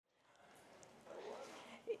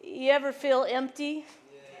You ever feel empty?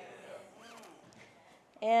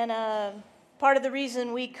 And part of the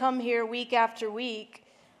reason we come here week after week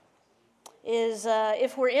is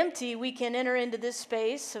if we're empty, we can enter into this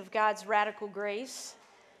space of God's radical grace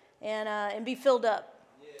and be filled up.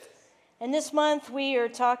 Yes. And this month we are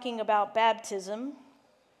talking about baptism.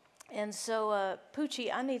 And so,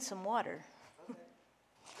 Poochie, I need some water.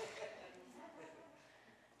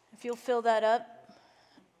 If you'll fill that up.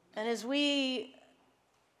 And as we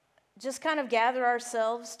just kind of gather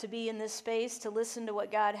ourselves to be in this space, to listen to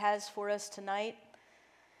what God has for us tonight,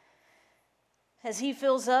 as He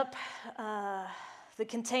fills up the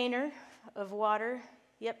container of water.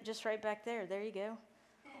 Yep, just right back there. There you go.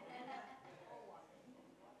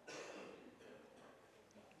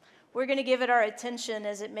 We're going to give it our attention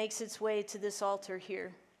as it makes its way to this altar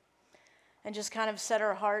here and just kind of set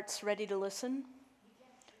our hearts ready to listen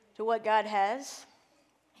to what God has.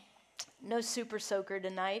 No super soaker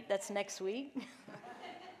tonight. That's next week.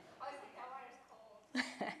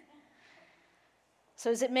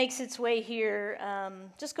 So as it makes its way here,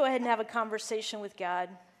 just go ahead and have a conversation with God.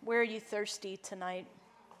 Where are you thirsty tonight?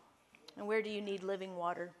 And where do you need living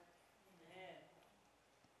water?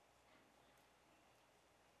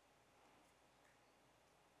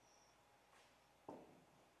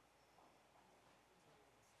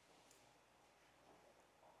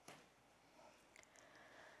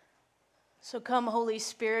 So come, Holy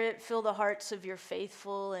Spirit, fill the hearts of your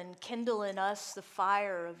faithful and kindle in us the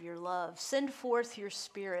fire of your love. Send forth your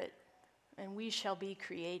Spirit, and we shall be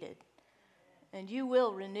created, and you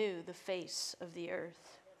will renew the face of the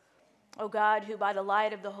earth. O God, who by the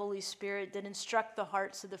light of the Holy Spirit did instruct the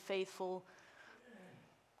hearts of the faithful,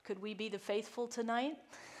 could we be the faithful tonight?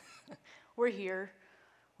 We're here,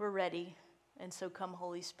 we're ready, and so come,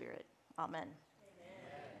 Holy Spirit. Amen.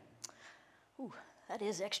 Ooh. That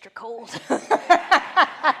is extra cold.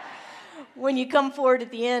 When you come forward at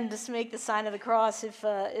the end, just make the sign of the cross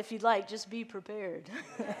if you'd like. Just be prepared.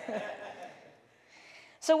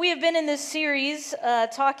 So we have been in this series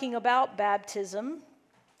talking about baptism.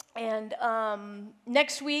 And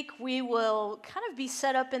next week we will kind of be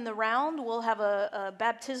set up in the round. We'll have a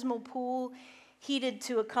baptismal pool heated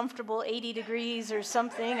to a comfortable 80 degrees or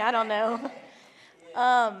something. I don't know.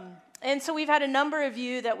 And so we've had a number of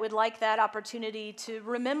you that would like that opportunity to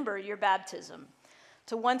remember your baptism,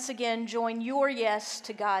 to once again join your yes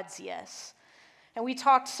to God's yes. And we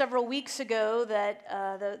talked several weeks ago that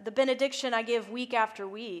the benediction I give week after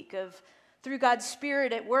week of through God's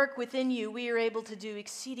Spirit at work within you, we are able to do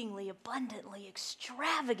exceedingly abundantly,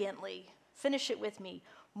 extravagantly, finish it with me,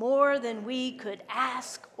 more than we could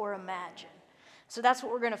ask or imagine. So that's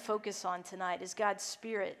what we're going to focus on tonight is God's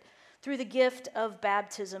Spirit through the gift of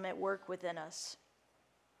baptism at work within us.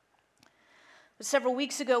 But several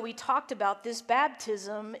weeks ago, we talked about this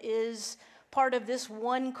baptism is part of this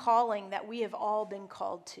one calling that we have all been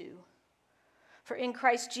called to. For in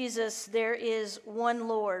Christ Jesus, there is one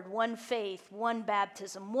Lord, one faith, one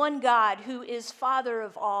baptism, one God who is Father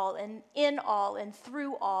of all and in all and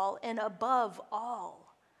through all and above all.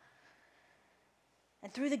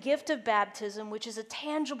 And through the gift of baptism, which is a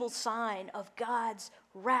tangible sign of God's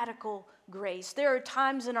radical grace. There are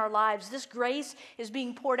times in our lives, this grace is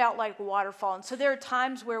being poured out like a waterfall. And so there are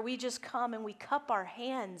times where we just come and we cup our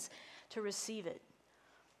hands to receive it.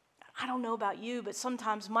 I don't know about you, but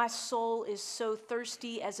sometimes my soul is so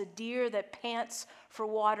thirsty as a deer that pants for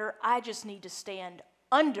water. I just need to stand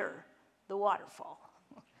under the waterfall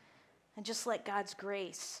and just let God's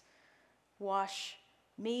grace wash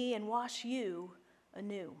me and wash you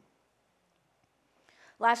anew.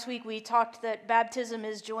 Last week we talked that baptism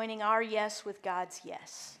is joining our yes with God's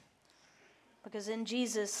yes. Because in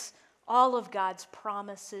Jesus, all of God's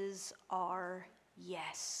promises are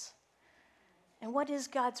yes. And what is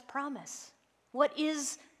God's promise? What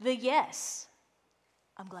is the yes?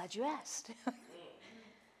 I'm glad you asked.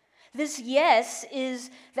 This yes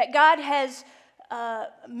is that God has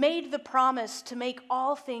made the promise to make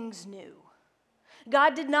all things new.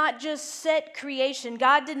 God did not just set creation.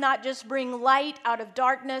 God did not just bring light out of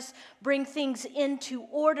darkness, bring things into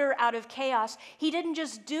order out of chaos. He didn't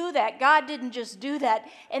just do that. God didn't just do that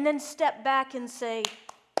and then step back and say,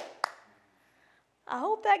 I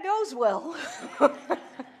hope that goes well.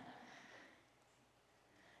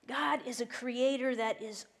 God is a creator that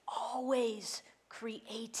is always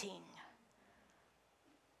creating.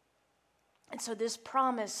 And so this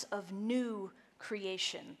promise of new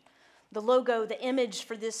creation, the logo, the image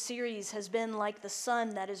for this series has been like the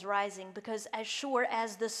sun that is rising, because as sure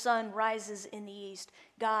as the sun rises in the east,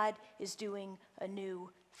 God is doing a new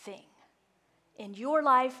thing in your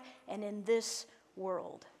life and in this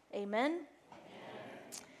world. Amen? Amen.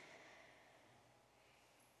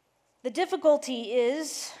 The difficulty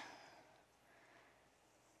is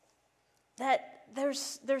that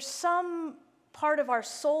there's some part of our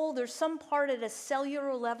soul, there's some part at a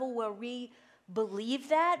cellular level where we believe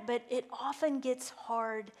that, but it often gets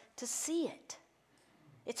hard to see it.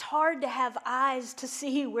 It's hard to have eyes to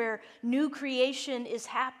see where new creation is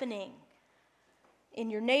happening in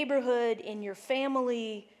your neighborhood, in your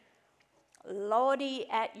family, Lordy,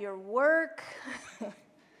 at your work,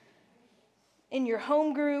 in your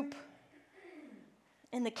home group,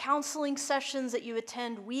 in the counseling sessions that you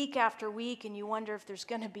attend week after week, and you wonder if there's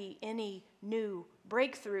going to be any new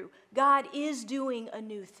breakthrough. God is doing a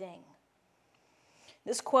new thing.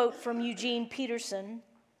 This quote from Eugene Peterson,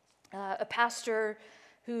 a pastor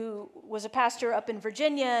who was a pastor up in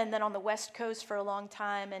Virginia and then on the West Coast for a long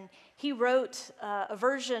time, and he wrote a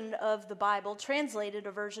version of the Bible, translated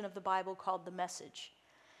a version of the Bible called The Message.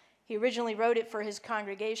 He originally wrote it for his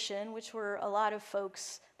congregation, which were a lot of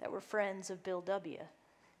folks that were friends of Bill W.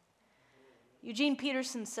 Eugene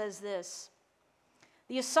Peterson says this: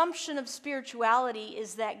 the assumption of spirituality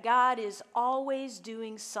is that God is always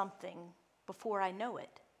doing something before I know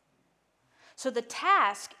it. So the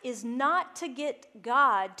task is not to get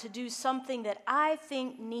God to do something that I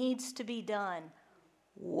think needs to be done.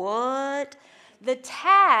 What? The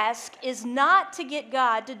task is not to get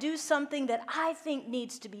God to do something that I think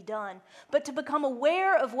needs to be done, but to become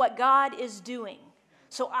aware of what God is doing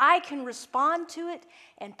so I can respond to it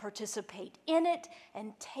and participate in it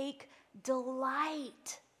and take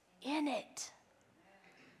delight in it.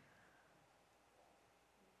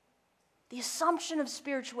 The assumption of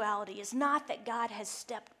spirituality is not that God has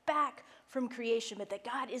stepped back from creation, but that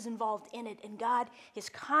God is involved in it, and God is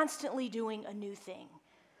constantly doing a new thing.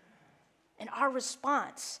 And our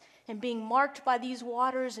response in being marked by these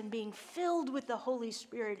waters and being filled with the Holy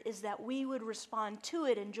Spirit is that we would respond to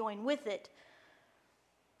it and join with it.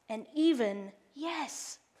 And even,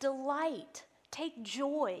 yes, delight, take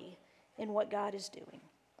joy in what God is doing.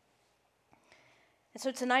 And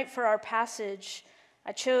so tonight for our passage,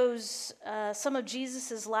 I chose some of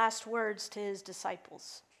Jesus' last words to his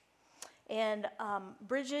disciples. And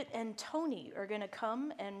Bridget and Tony are going to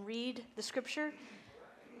come and read the scripture,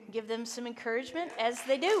 give them some encouragement as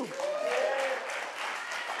they do.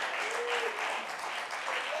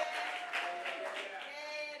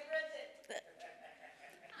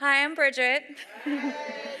 Hi, I'm Bridget.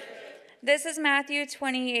 This is Matthew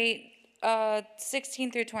 28,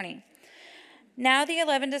 16 through 20. Now the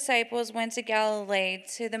 11 disciples went to Galilee,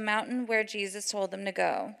 to the mountain where Jesus told them to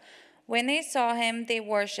go. When they saw him, they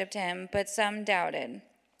worshipped him, but some doubted.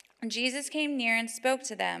 Jesus came near and spoke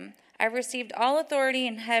to them. I've received all authority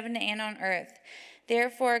in heaven and on earth.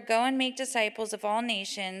 Therefore, go and make disciples of all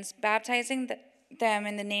nations, baptizing them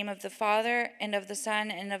in the name of the Father and of the Son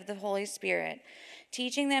and of the Holy Spirit,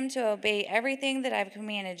 teaching them to obey everything that I've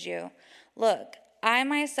commanded you. Look, I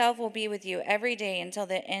myself will be with you every day until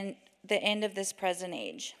the end of this present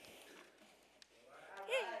age.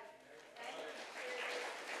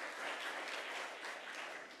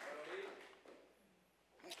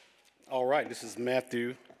 All right, this is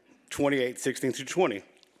Matthew 28, 16 through 20.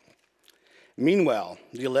 Meanwhile,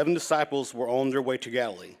 the 11 disciples were on their way to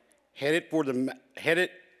Galilee, headed for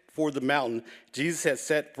the mountain Jesus had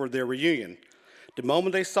set for their reunion. The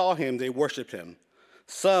moment they saw him, they worshiped him.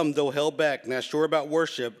 Some, though held back, not sure about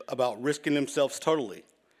worship, about risking themselves totally.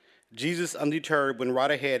 Jesus, undeterred, went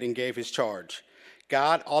right ahead and gave his charge.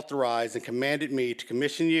 God authorized and commanded me to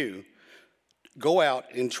commission you. Go out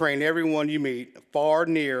and train everyone you meet, far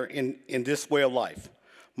and near, in this way of life,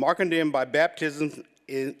 marking them by baptism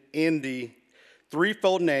in the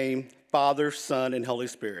threefold name, Father, Son, and Holy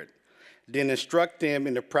Spirit. Then instruct them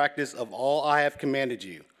in the practice of all I have commanded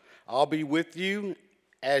you. I'll be with you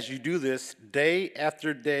as you do this day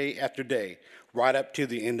after day after day, right up to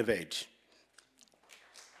the end of age.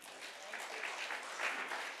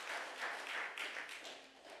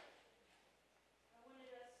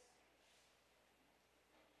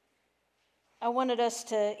 I wanted us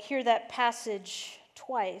to hear that passage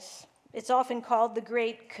twice. It's often called the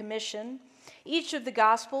Great Commission. Each of the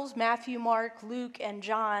Gospels, Matthew, Mark, Luke, and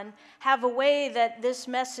John, have a way that this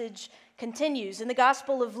message continues. In the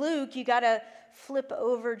Gospel of Luke, you got to flip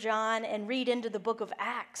over John and read into the book of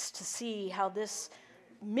Acts to see how this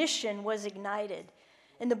mission was ignited.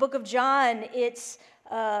 In the book of John, it's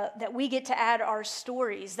that we get to add our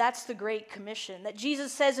stories. That's the Great Commission. That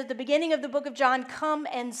Jesus says at the beginning of the book of John, come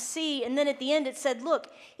and see. And then at the end it said,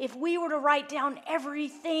 look, if we were to write down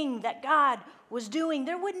everything that God was doing,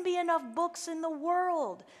 there wouldn't be enough books in the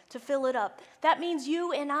world to fill it up. That means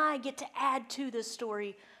you and I get to add to the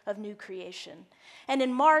story of new creation. And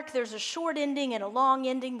in Mark, there's a short ending and a long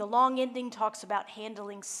ending. The long ending talks about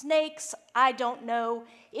handling snakes. I don't know.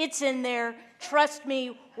 It's in there. Trust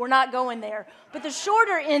me, we're not going there. But the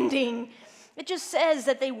shorter ending, it just says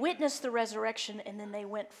that they witnessed the resurrection and then they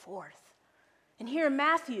went forth. And here in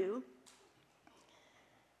Matthew,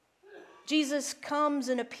 Jesus comes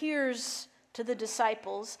and appears to the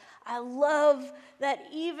disciples. I love that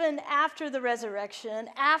even after the resurrection,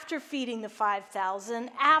 after feeding the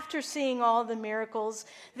 5,000, after seeing all the miracles,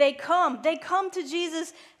 they come to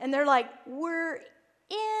Jesus and they're like, we're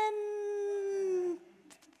in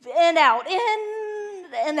and out, in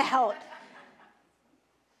and out.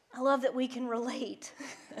 I love that we can relate.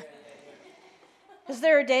 Because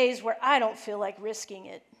there are days where I don't feel like risking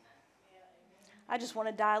it. I just want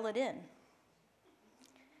to dial it in.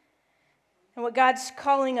 And what God's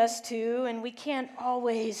calling us to, and we can't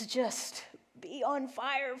always just be on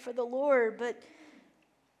fire for the Lord, but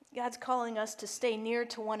God's calling us to stay near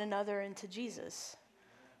to one another and to Jesus.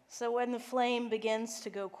 So when the flame begins to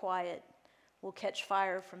go quiet, we'll catch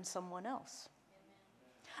fire from someone else.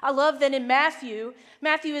 I love that in Matthew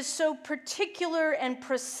is so particular and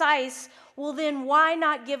precise. Well, then why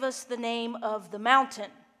not give us the name of the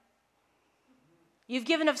mountain? You've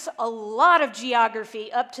given us a lot of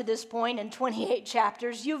geography up to this point in 28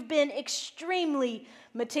 chapters. You've been extremely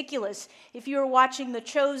meticulous. If you were watching The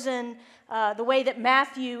Chosen, the way that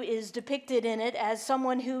Matthew is depicted in it as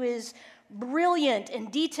someone who is brilliant and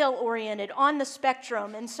detail-oriented on the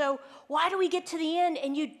spectrum. And so why do we get to the end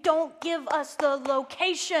and you don't give us the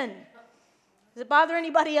location? Does it bother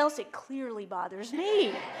anybody else? It clearly bothers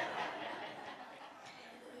me.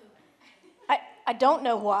 I don't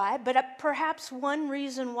know why, but perhaps one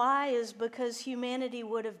reason why is because humanity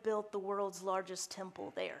would have built the world's largest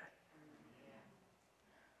temple there.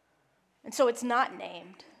 And so it's not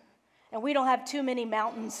named. And we don't have too many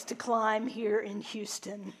mountains to climb here in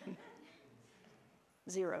Houston.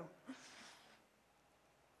 0.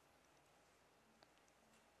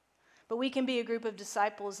 But we can be a group of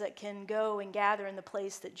disciples that can go and gather in the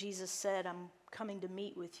place that Jesus said, I'm coming to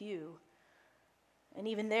meet with you. And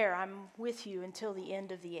even there, I'm with you until the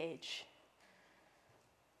end of the age.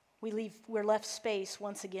 We're left space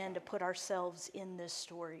once again to put ourselves in this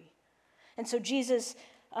story. And so Jesus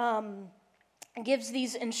gives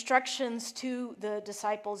these instructions to the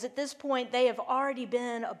disciples. At this point, they have already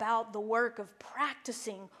been about the work of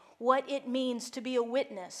practicing what it means to be a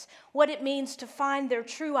witness, what it means to find their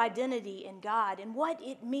true identity in God, and what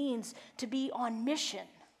it means to be on mission.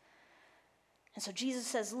 And so Jesus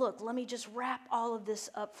says, look, let me just wrap all of this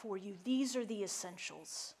up for you. These are the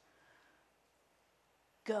essentials.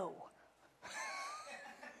 Go.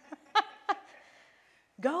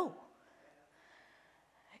 Go.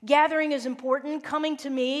 Gathering is important. Coming to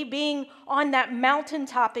me, being on that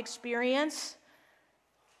mountaintop experience,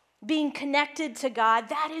 being connected to God,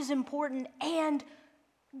 that is important. And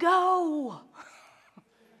go.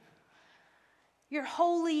 Your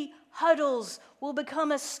holy huddles will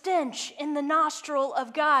become a stench in the nostril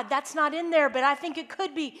of God. That's not in there, but I think it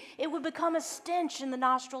could be. It would become a stench in the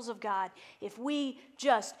nostrils of God if we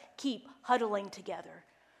just keep huddling together.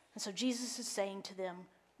 And so Jesus is saying to them,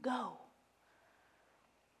 go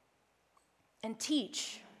and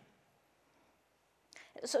teach.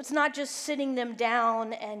 So it's not just sitting them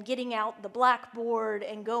down and getting out the blackboard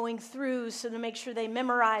and going through so to make sure they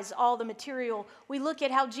memorize all the material. We look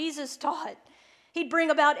at how Jesus taught. He'd bring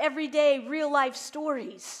about everyday real life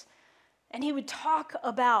stories. And he would talk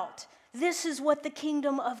about, this is what the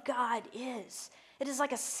kingdom of God is. It is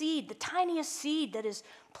like a seed, the tiniest seed that is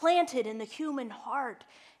planted in the human heart.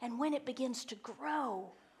 And when it begins to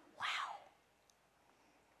grow, wow.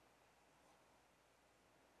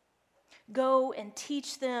 Go and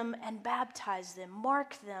teach them and baptize them,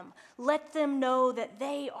 mark them, let them know that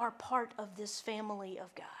they are part of this family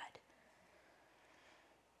of God.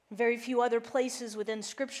 Very few other places within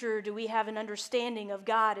Scripture do we have an understanding of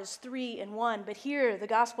God as 3 in 1, but here the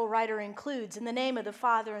gospel writer includes, in the name of the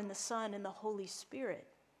Father and the Son and the Holy Spirit.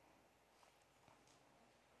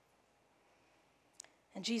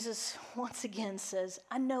 And Jesus once again says,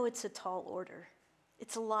 I know it's a tall order.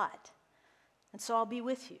 It's a lot. And so I'll be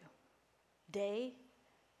with you day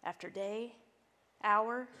after day,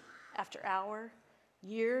 hour after hour,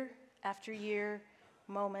 year after year,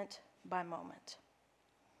 moment by moment.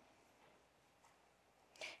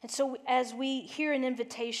 And so as we hear an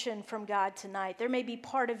invitation from God tonight, there may be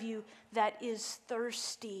part of you that is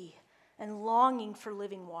thirsty and longing for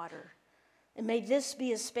living water. And may this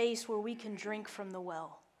be a space where we can drink from the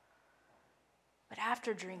well. But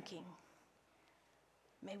after drinking,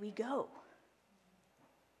 may we go.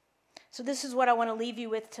 So this is what I want to leave you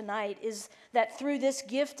with tonight, is that through this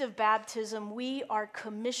gift of baptism, we are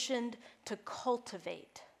commissioned to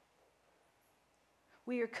cultivate.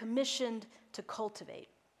 We are commissioned to cultivate.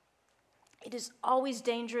 It is always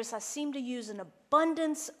dangerous. I seem to use an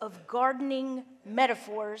abundance of gardening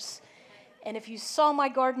metaphors, and if you saw my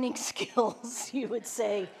gardening skills, you would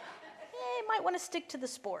say, you might want to stick to the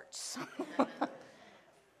sports.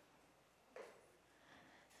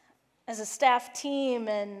 As a staff team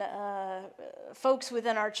and folks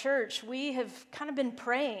within our church, we have kind of been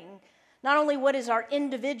praying, not only what is our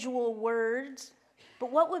individual words,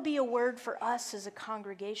 but what would be a word for us as a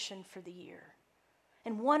congregation for the year.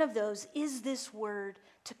 And one of those is this word,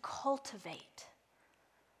 to cultivate.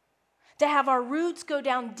 To have our roots go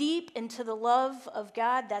down deep into the love of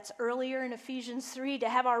God. That's earlier in Ephesians 3. To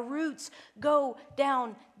have our roots go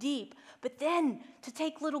down deep. But then to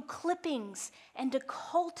take little clippings and to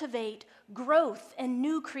cultivate growth and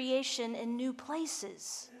new creation in new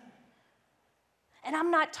places. And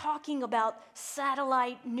I'm not talking about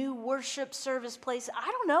satellite new worship service places.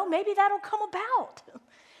 I don't know, maybe that'll come about.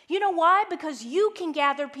 You know why? Because you can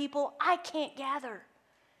gather people I can't gather.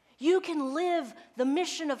 You can live the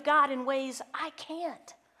mission of God in ways I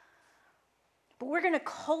can't. But we're going to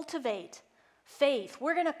cultivate faith.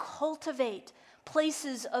 We're going to cultivate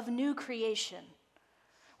places of new creation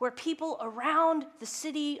where people around the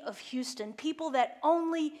city of Houston, people that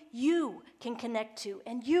only you can connect to,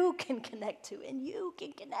 and you can connect to, and you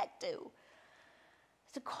can connect to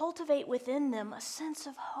cultivate within them a sense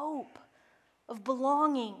of hope, of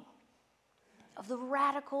belonging, of the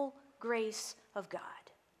radical grace of God.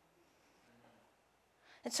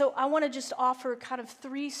 And so I want to just offer kind of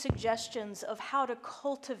 3 suggestions of how to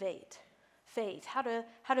cultivate faith, how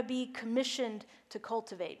to be commissioned to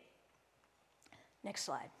cultivate. Next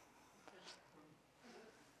slide.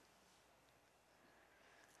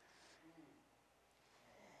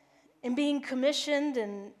 In being commissioned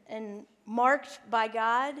and marked by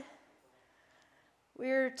God,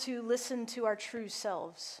 we're to listen to our true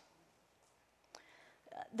selves.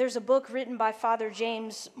 There's a book written by Father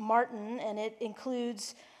James Martin, and it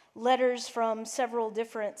includes letters from several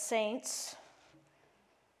different saints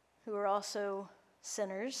who are also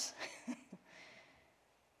sinners.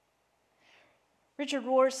 Richard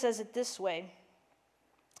Rohr says it this way: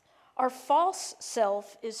 our false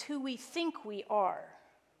self is who we think we are.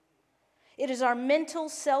 It is our mental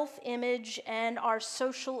self-image and our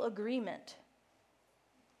social agreement.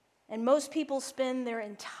 And most people spend their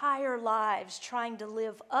entire lives trying to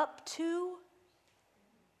live up to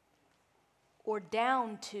or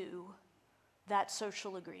down to that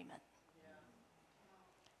social agreement.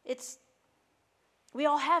 We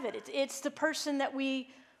all have it. It's the person that we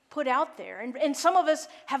put out there. And some of us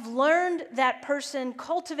have learned that person,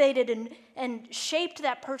 cultivated and shaped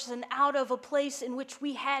that person out of a place in which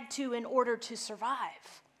we had to in order to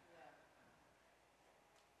survive.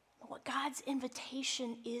 What God's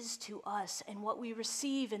invitation is to us and what we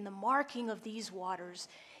receive in the marking of these waters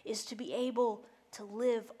is to be able to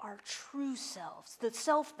live our true selves, the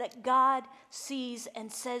self that God sees and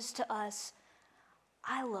says to us,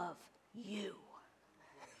 I love you.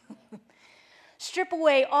 Strip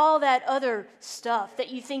away all that other stuff that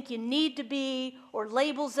you think you need to be or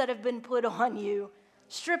labels that have been put on you.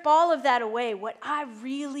 Strip all of that away. What I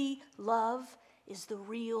really love is the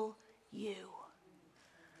real you.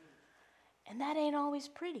 And that ain't always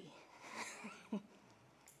pretty.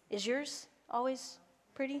 Is yours always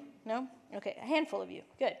pretty? No? Okay, a handful of you.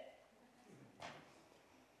 Good.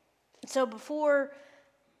 So before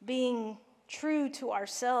being true to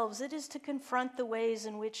ourselves, it is to confront the ways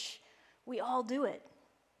in which we all do it.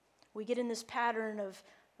 We get in this pattern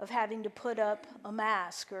of having to put up a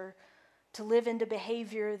mask or to live into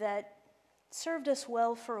behavior that served us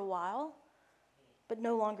well for a while, but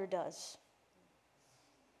no longer does.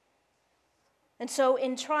 And so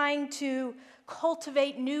in trying to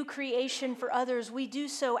cultivate new creation for others, we do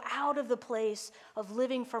so out of the place of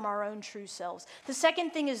living from our own true selves. The second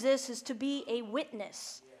thing is this, is to be a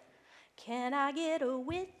witness. Can I get a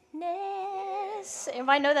witness?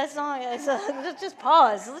 Anybody know that song? Let's just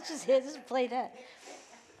pause. Let's just play that.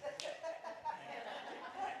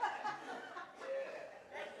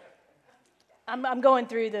 I'm going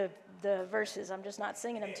through the verses. I'm just not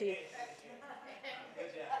singing them to you.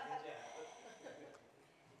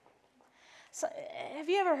 So, have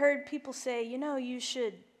you ever heard people say, you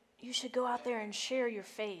should go out there and share your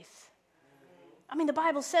faith? I mean, the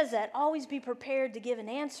Bible says that. Always be prepared to give an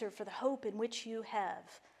answer for the hope in which you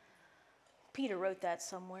have. Peter wrote that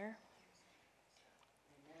somewhere.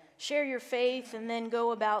 share your faith, and then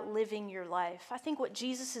go about living your life. I think what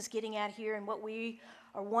Jesus is getting at here and what we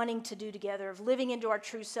are wanting to do together of living into our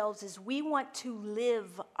true selves is we want to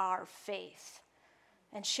live our faith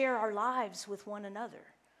and share our lives with one another,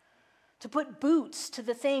 to put boots to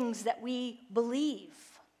the things that we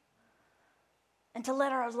believe, and to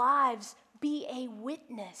let our lives be a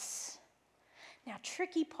witness. Now,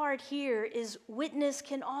 tricky part here is witness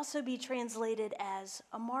can also be translated as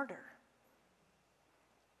a martyr.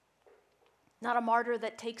 Not a martyr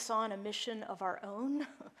that takes on a mission of our own,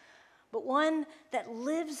 but one that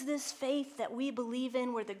lives this faith that we believe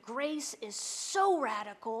in, where the grace is so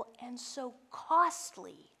radical and so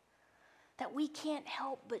costly that we can't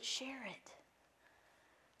help but share it.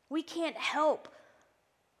 We can't help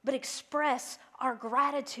but express our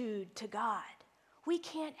gratitude to God. We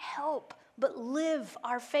can't help but live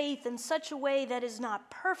our faith in such a way that is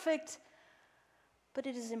not perfect, but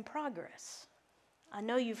it is in progress. I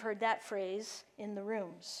know you've heard that phrase in the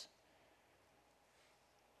rooms.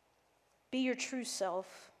 Be your true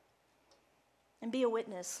self and be a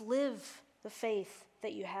witness. Live the faith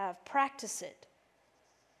that you have. Practice it.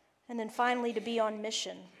 And then finally, to be on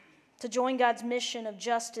mission, to join God's mission of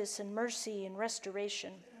justice and mercy and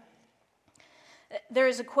restoration. There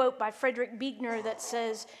is a quote by Frederick Buechner that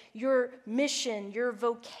says, "Your mission, your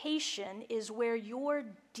vocation is where your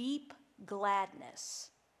deep gladness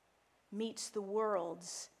meets the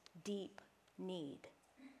world's deep need."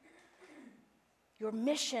 Your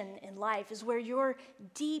mission in life is where your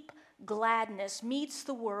deep gladness meets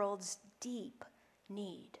the world's deep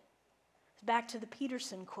need. Back to the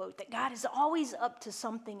Peterson quote, that God is always up to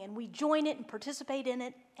something, and we join it and participate in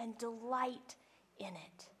it and delight in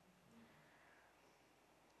it.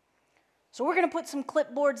 So we're going to put some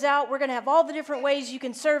clipboards out. We're going to have all the different ways you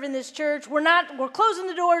can serve in this church. We're closing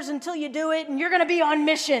the doors until you do it, and you're going to be on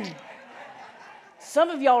mission. Some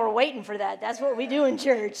of y'all are waiting for that. That's what we do in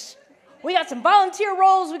church. We got some volunteer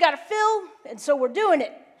roles we got to fill, and so we're doing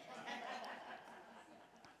it.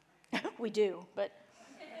 We do, but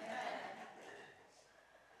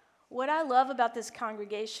what I love about this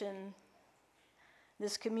congregation,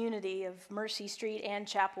 this community of Mercy Street and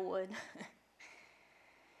Chapelwood,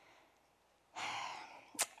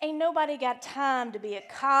 ain't nobody got time to be a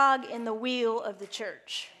cog in the wheel of the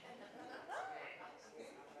church.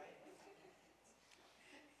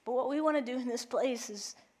 But what we want to do in this place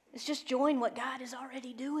is just join what God is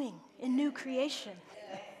already doing in new creation.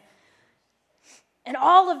 And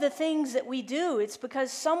all of the things that we do, it's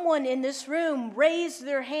because someone in this room raised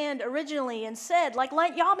their hand originally and said, like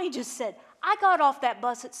Yami just said, I got off that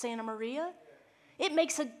bus at Santa Maria. It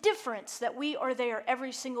makes a difference that we are there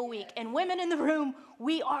every single week. And women in the room,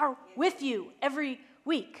 we are with you every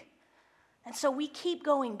week. And so we keep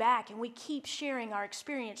going back and we keep sharing our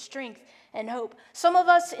experience, strength, and hope. Some of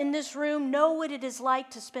us in this room know what it is like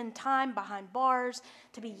to spend time behind bars,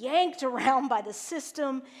 to be yanked around by the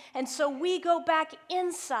system. And so we go back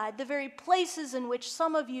inside the very places in which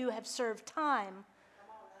some of you have served time,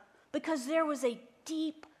 because there was a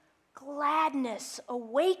deep gladness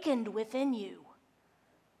awakened within you.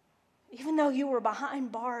 Even though you were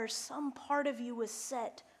behind bars, some part of you was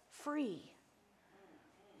set free.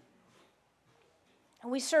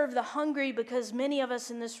 And we serve the hungry because many of us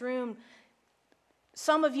in this room,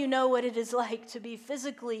 some of you know what it is like to be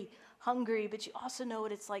physically hungry, but you also know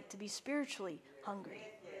what it's like to be spiritually hungry.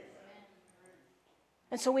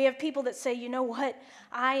 And so we have people that say, you know what,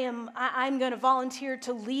 I'm going to volunteer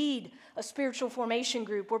to lead a spiritual formation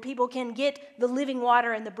group where people can get the living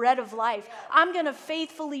water and the bread of life. I'm going to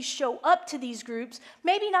faithfully show up to these groups,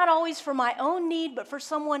 maybe not always for my own need, but for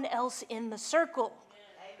someone else in the circle.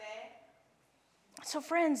 So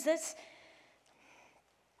friends,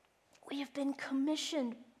 we have been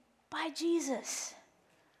commissioned by Jesus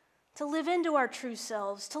to live into our true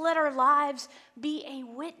selves, to let our lives be a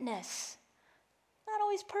witness. Not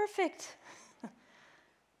always perfect,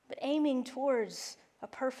 but aiming towards a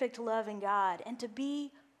perfect love in God and to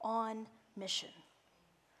be on mission.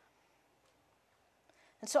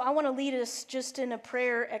 And so I want to lead us just in a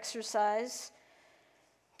prayer exercise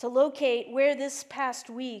to locate where this past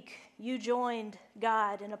week you joined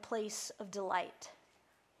God in a place of delight.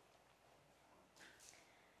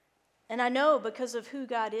 And I know because of who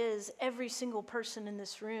God is, every single person in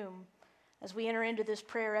this room, as we enter into this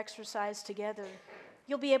prayer exercise together,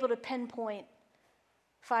 you'll be able to pinpoint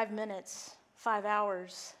 5 minutes, 5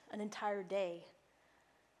 hours, an entire day.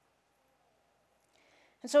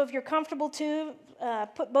 And so if you're comfortable to,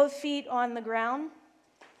 put both feet on the ground.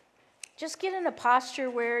 Just get in a posture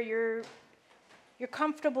where you're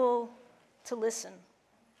comfortable to listen.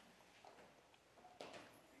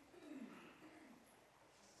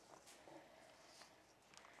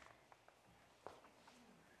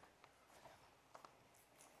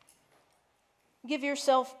 give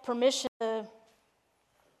yourself permission to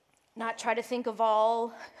not try to think of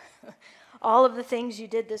all of the things you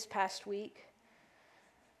did this past week,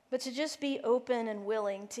 but to just be open and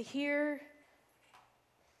willing to hear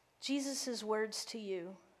Jesus' words to you.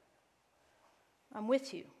 I'm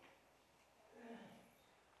with you.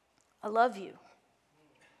 I love you.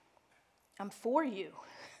 I'm for you.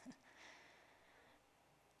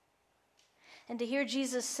 And to hear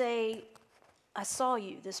Jesus say, I saw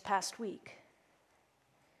you this past week.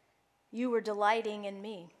 You were delighting in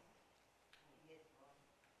me.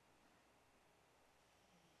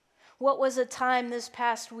 What was a time this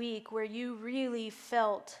past week where you really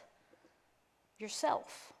felt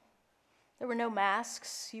yourself? There were no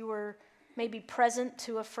masks. You were maybe present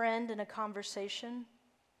to a friend in a conversation.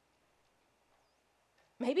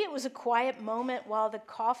 Maybe it was a quiet moment while the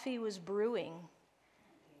coffee was brewing,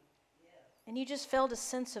 and you just felt a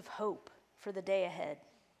sense of hope for the day ahead.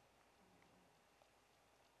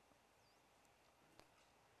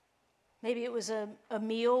 Maybe it was a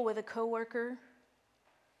meal with a coworker.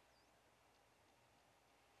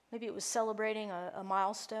 Maybe it was celebrating a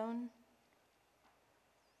milestone.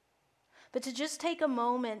 But to just take a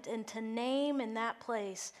moment and to name in that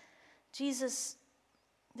place, Jesus,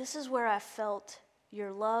 this is where I felt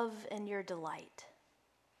your love and your delight.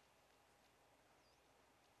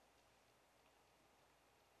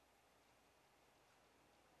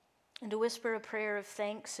 And to whisper a prayer of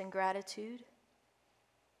thanks and gratitude.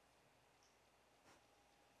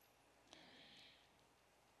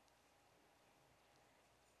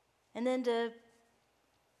 And then to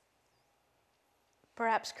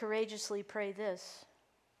perhaps courageously pray this.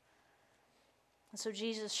 And so,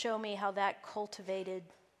 Jesus, show me how that cultivated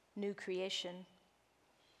new creation.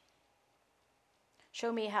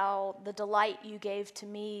 Show me how the delight you gave to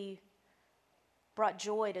me brought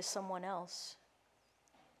joy to someone else.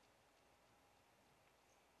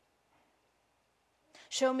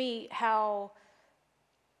 Show me how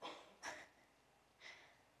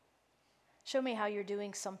you're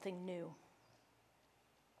doing something new.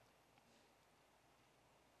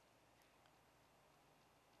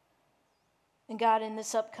 And God, in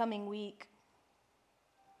this upcoming week,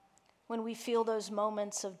 when we feel those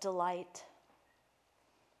moments of delight,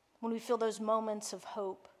 when we feel those moments of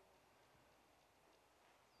hope,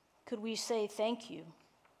 could we say thank you?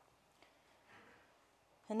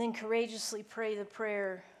 And then courageously pray the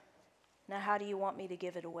prayer, now how do you want me to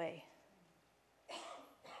give it away?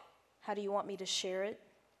 How do you want me to share it?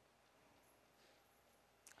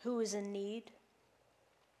 Who is in need?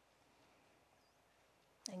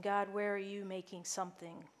 And God, where are you making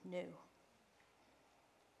something new?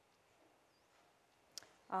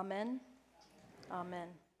 Amen. Amen.